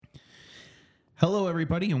Hello,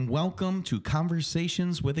 everybody, and welcome to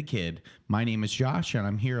Conversations with a Kid. My name is Josh, and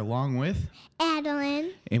I'm here along with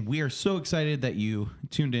Adeline. And we are so excited that you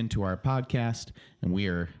tuned into our podcast, and we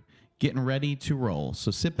are getting ready to roll. So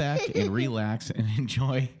sit back and relax and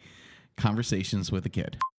enjoy Conversations with a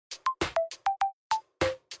Kid.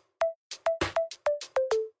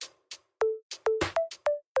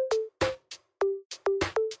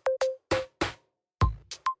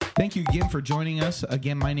 Thank you again for joining us.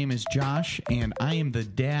 Again, my name is Josh, and I am the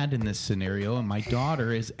dad in this scenario, and my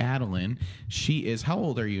daughter is Adeline. She is, how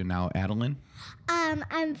old are you now, Adeline?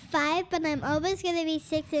 I'm 5, but I'm almost going to be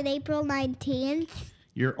 6 on April 19th.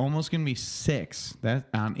 You're almost going to be 6. That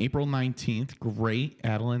on April 19th. Great,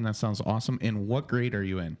 Adeline. That sounds awesome. And what grade are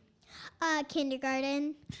you in?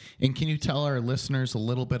 Kindergarten. And can you tell our listeners a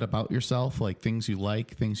little bit about yourself, like things you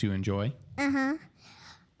like, things you enjoy? Uh-huh.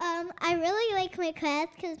 I really like my class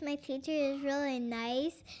because my teacher is really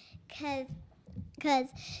nice because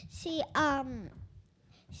she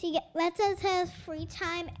lets us have free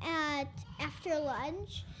time after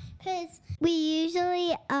lunch because we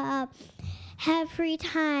usually have free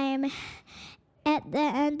time at the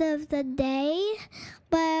end of the day,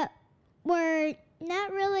 but we're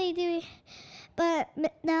not really doing. But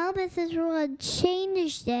now Mrs. Rule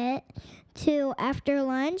changed it to after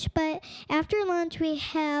lunch. But after lunch we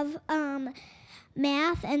have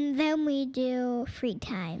math, and then we do free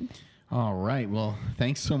time. All right. Well,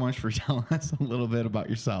 thanks so much for telling us a little bit about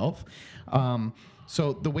yourself.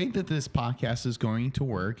 So the way that this podcast is going to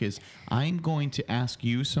work is I'm going to ask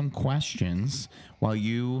you some questions while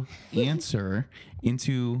you answer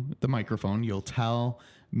into the microphone. You'll tell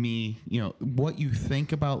me, what you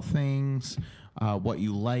think about things, what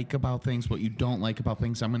you like about things, what you don't like about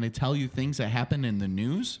things. I'm going to tell you things that happen in the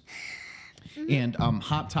news and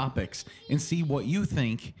hot topics and see what you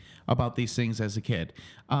think about these things as a kid.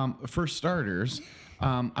 For starters,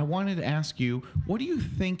 I wanted to ask you, what do you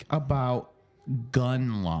think about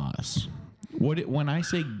gun laws? When I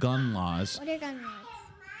say gun laws, What are gun laws?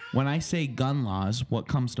 when I say gun laws, what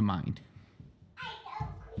comes to mind?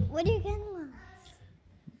 What are gun laws?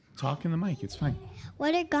 Talk in the mic. It's fine.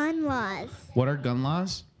 What are gun laws? What are gun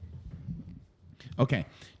laws? Okay.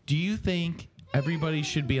 Do you think everybody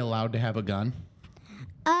should be allowed to have a gun?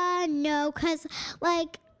 No, because,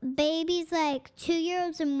 babies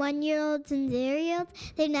 2-year-olds and 1-year-olds and 0-year-olds,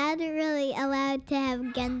 they're not really allowed to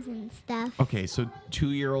have guns and stuff. Okay, so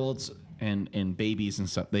 2-year-olds and babies and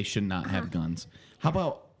stuff, they should not have guns. How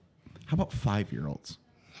about 5-year-olds?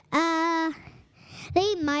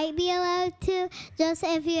 They might be allowed to, just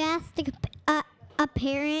if you ask a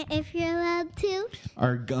parent if you're allowed to.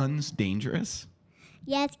 Are guns dangerous?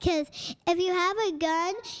 Yes, because if you have a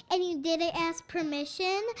gun and you didn't ask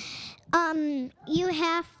permission,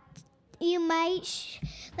 you might,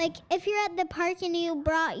 if you're at the park and you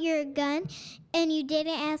brought your gun and you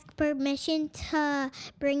didn't ask permission to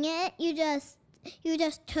bring it, you just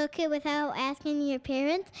took it without asking your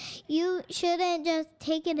parents. You shouldn't just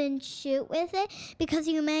take it and shoot with it because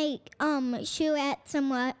you might shoot at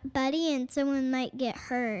somebody and someone might get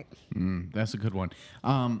hurt. That's a good one.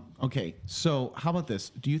 Okay, so how about this?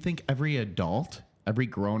 Do you think every adult, every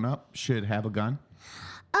grown-up should have a gun?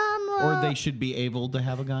 Or they should be able to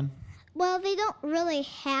have a gun? Well, they don't really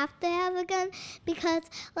have to have a gun because,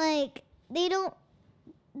 they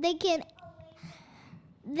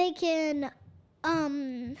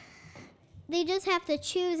just have to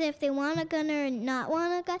choose if they want a gun or not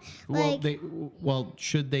want a gun. Well,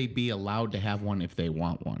 should they be allowed to have one if they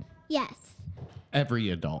want one? Yes. Every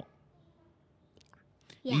adult.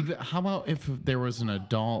 Yeah. How about if there was an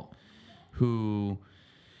adult who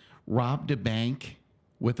robbed a bank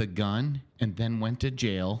with a gun and then went to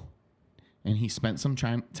jail, and he spent some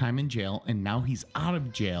time in jail, and now he's out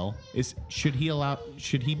of jail? Should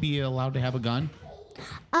he be allowed to have a gun?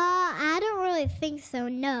 I don't really think so,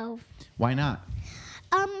 no. Why not?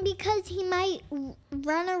 Because he might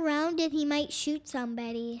run around and he might shoot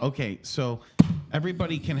somebody. Okay, so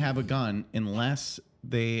everybody can have a gun unless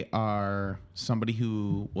they are somebody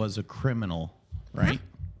who was a criminal, right?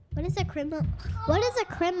 What does a criminal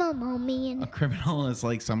mean? A criminal is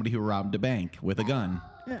like somebody who robbed a bank with a gun.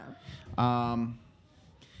 No.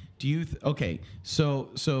 Do you okay, so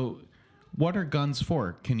what are guns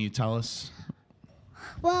for? Can you tell us?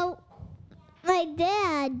 Well, my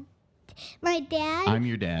dad. I'm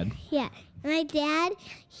your dad. Yeah, my dad.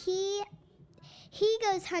 He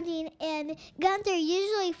goes hunting, and guns are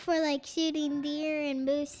usually for shooting deer and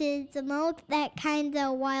mooses and all that kind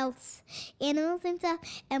of wild animals and stuff.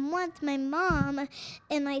 And once my mom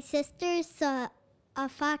and my sisters saw a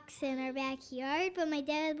fox in our backyard, but my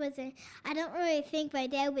dad wasn't. I don't really think my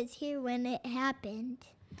dad was here when it happened.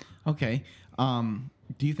 Okay.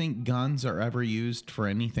 Do you think guns are ever used for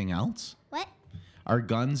anything else? What? Are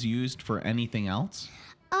guns used for anything else?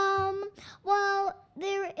 Well,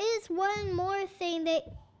 there is one more thing that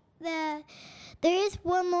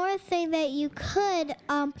you could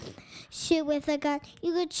shoot with a gun.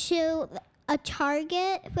 You could shoot a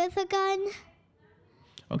target with a gun.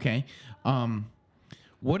 Okay.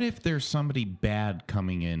 What if there's somebody bad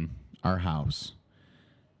coming in our house?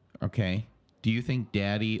 Okay. Do you think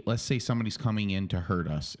Daddy, let's say somebody's coming in to hurt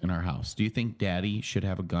us in our house. Do you think Daddy should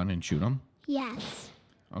have a gun and shoot him? Yes.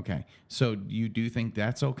 Okay. So you do think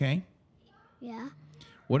that's okay? Yeah.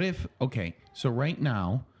 What if, okay, so right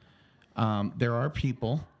now, there are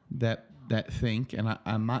people that think, and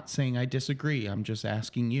I'm not saying I disagree, I'm just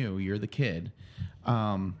asking you, you're the kid.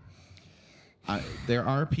 There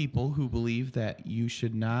are people who believe that you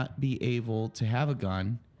should not be able to have a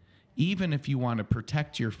gun, even if you want to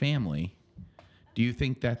protect your family. Do you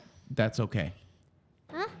think that that's okay?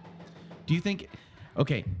 Huh? Do you think,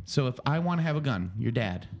 okay, so if I want to have a gun, your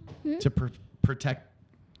dad, to protect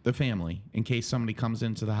the family in case somebody comes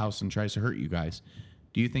into the house and tries to hurt you guys,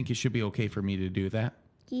 do you think it should be okay for me to do that?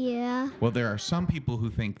 Yeah. Well, there are some people who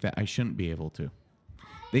think that I shouldn't be able to.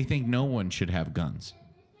 They think no one should have guns.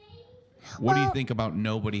 What do you think about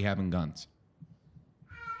nobody having guns?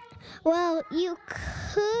 Well, you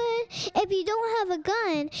could, if you don't have a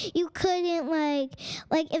gun, you couldn't, like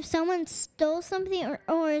if someone stole something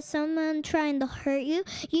or someone trying to hurt you,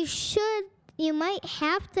 you might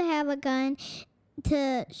have to have a gun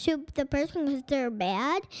to shoot the person because they're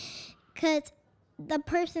bad, because the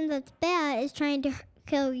person that's bad is trying to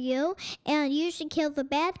kill you, and you should kill the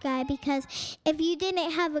bad guy, because if you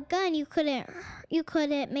didn't have a gun, you couldn't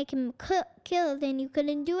make him killed, and you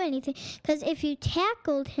couldn't do anything, because if you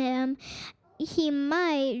tackled him, he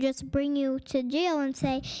might just bring you to jail and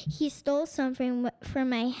say he stole something from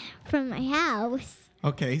my house.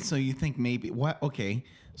 Okay, so you think maybe what? Okay,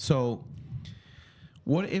 so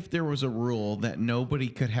what if there was a rule that nobody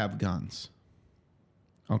could have guns?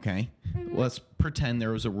 Okay, let's pretend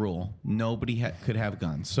there was a rule. Nobody could have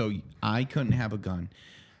guns. So I couldn't have a gun.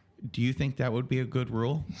 Do you think that would be a good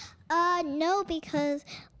rule? No, because,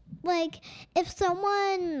 like, if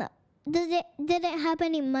someone didn't have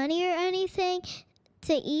any money or anything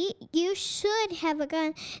to eat, you should have a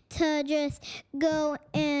gun to just go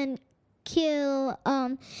and kill,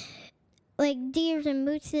 like, deers and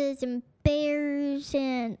mooses and bears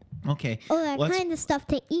and okay, all that kind of stuff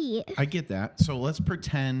to eat. I get that. So let's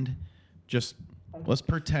pretend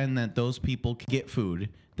that those people can get food,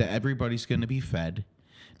 that everybody's going to be fed.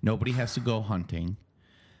 Nobody has to go hunting.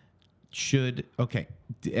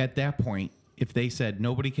 At that point, if they said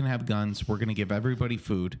nobody can have guns, we're going to give everybody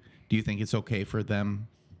food, do you think it's okay for them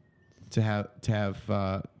do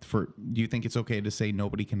you think it's okay to say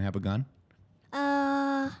nobody can have a gun?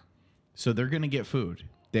 So they're going to get food.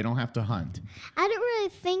 They don't have to hunt. I don't really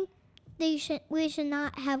think we should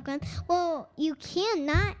not have guns. Well, you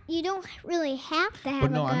don't really have to have a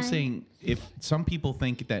gun. But no, I'm saying if some people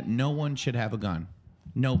think that no one should have a gun.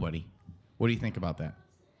 Nobody. What do you think about that?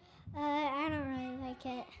 I don't really like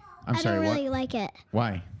it. I'm sorry, I don't what? really like it.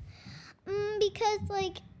 Why? Because,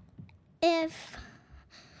 like, if...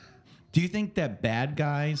 Do you think that bad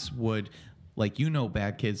guys would, like,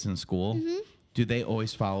 bad kids in school? Mm-hmm. Do they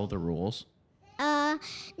always follow the rules?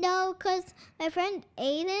 No, because my friend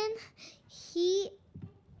Aiden, he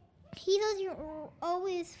doesn't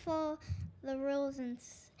always follow the rules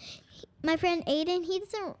my friend Aiden, he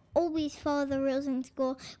doesn't always follow the rules in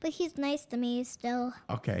school, but he's nice to me still.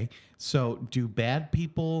 Okay. So do bad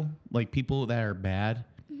people, like people that are bad,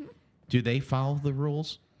 do they follow the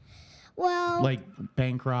rules? Well... Like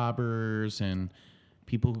bank robbers and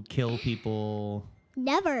people who kill people?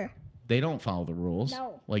 Never. They don't follow the rules?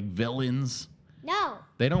 No. Like villains? No.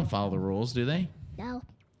 They don't follow the rules, do they? No.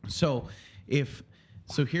 So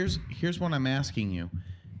here's what I'm asking you.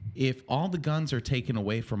 If all the guns are taken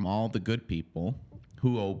away from all the good people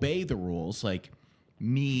who obey the rules, like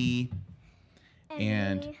me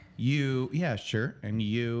and me. you, yeah, sure, and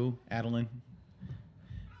you, Adeline,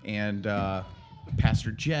 and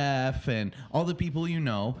Pastor Jeff, and all the people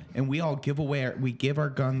and we all give our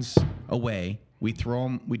guns away, we throw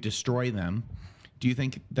them, we destroy them. Do you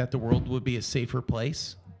think that the world would be a safer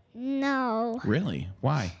place? No. Really?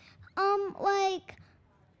 Why?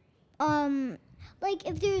 Like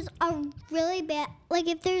if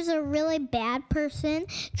there's a really bad person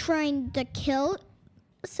trying to kill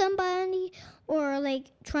somebody or like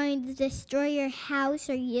trying to destroy your house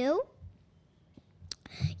or you,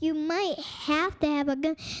 you might have to have a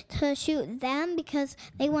gun to shoot them because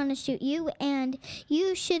they want to shoot you, and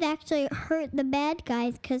you should actually hurt the bad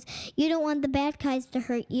guys because you don't want the bad guys to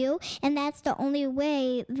hurt you, and that's the only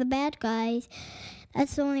way the bad guys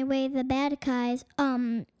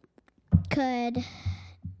could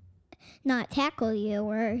not tackle you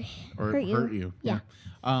or hurt you. Yeah.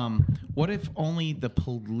 What if only the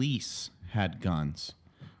police had guns?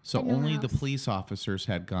 So And no only one the else. police officers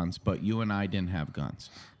had guns, but you and I didn't have guns.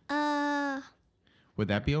 Would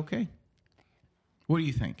that be okay? What do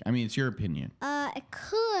you think? I mean, it's your opinion. It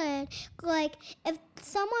could, like, if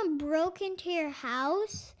someone broke into your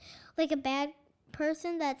house, like a bad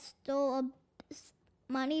person that stole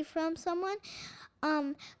money from someone,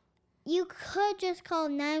 you could just call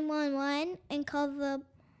 911 and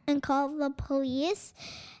call the police,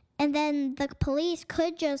 and then the police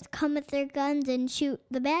could just come with their guns and shoot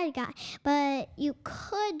the bad guy. But you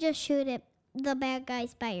could just shoot the bad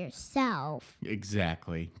guys by yourself.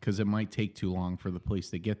 Exactly, because it might take too long for the police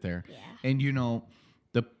to get there. Yeah. And you know,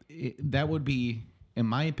 that would be, in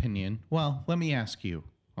my opinion. Well, let me ask you.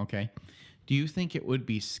 Okay, do you think it would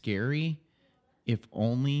be scary if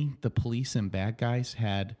only the police and bad guys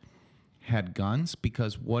had guns?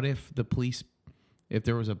 Because what if if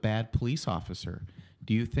there was a bad police officer?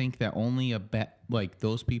 Do you think that only like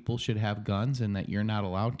those people should have guns and that you're not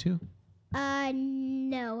allowed to?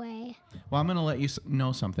 No way. Well, I'm going to let you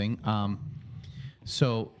know something.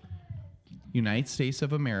 So, United States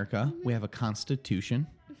of America, we have a Constitution,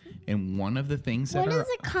 and one of the things that What does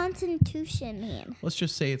a constitution mean? let's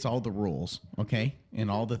just say it's all the rules, okay,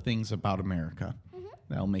 and all the things about America.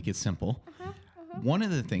 That'll make it simple. One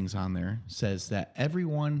of the things on there says that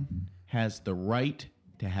everyone has the right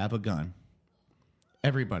to have a gun.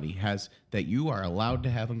 Everybody has that. You are allowed to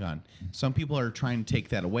have a gun. Some people are trying to take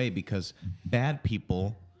that away because bad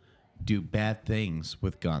people do bad things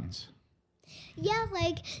with guns. Yeah,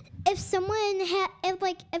 like if someone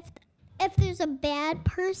if there's a bad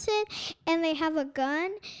person and they have a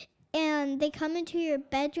gun and they come into your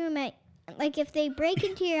bedroom if they break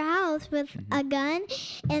into your house with a gun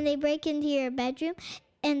and they break into your bedroom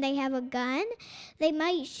and they have a gun, they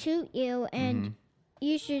might shoot you, and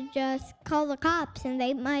you should just call the cops and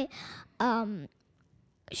they might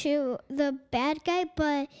shoot the bad guy.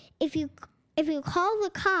 But if you call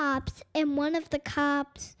the cops and one of the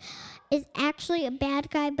cops is actually a bad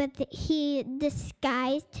guy, but he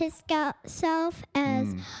disguised himself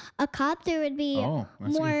as a cop, there would be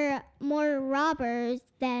more robbers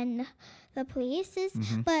than the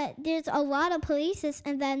polices. But there's a lot of polices,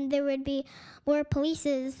 and then there would be more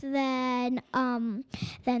polices than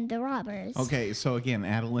the robbers. Okay, so again,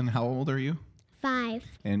 Adeline, how old are you? 5.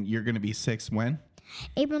 And you're going to be 6 when?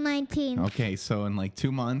 April 19th. Okay, so in like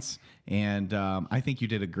 2 months. And I think you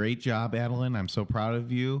did a great job, Adeline. I'm so proud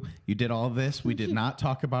of you. You did all this. We did not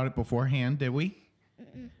talk about it beforehand, did we?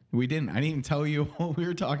 We didn't. I didn't even tell you what we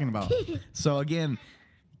were talking about. So again,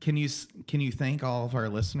 can you thank all of our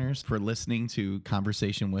listeners for listening to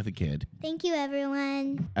Conversation with a Kid? Thank you,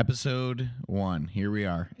 everyone. Episode 1. Here we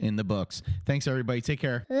are in the books. Thanks, everybody. Take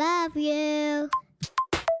care. Love you.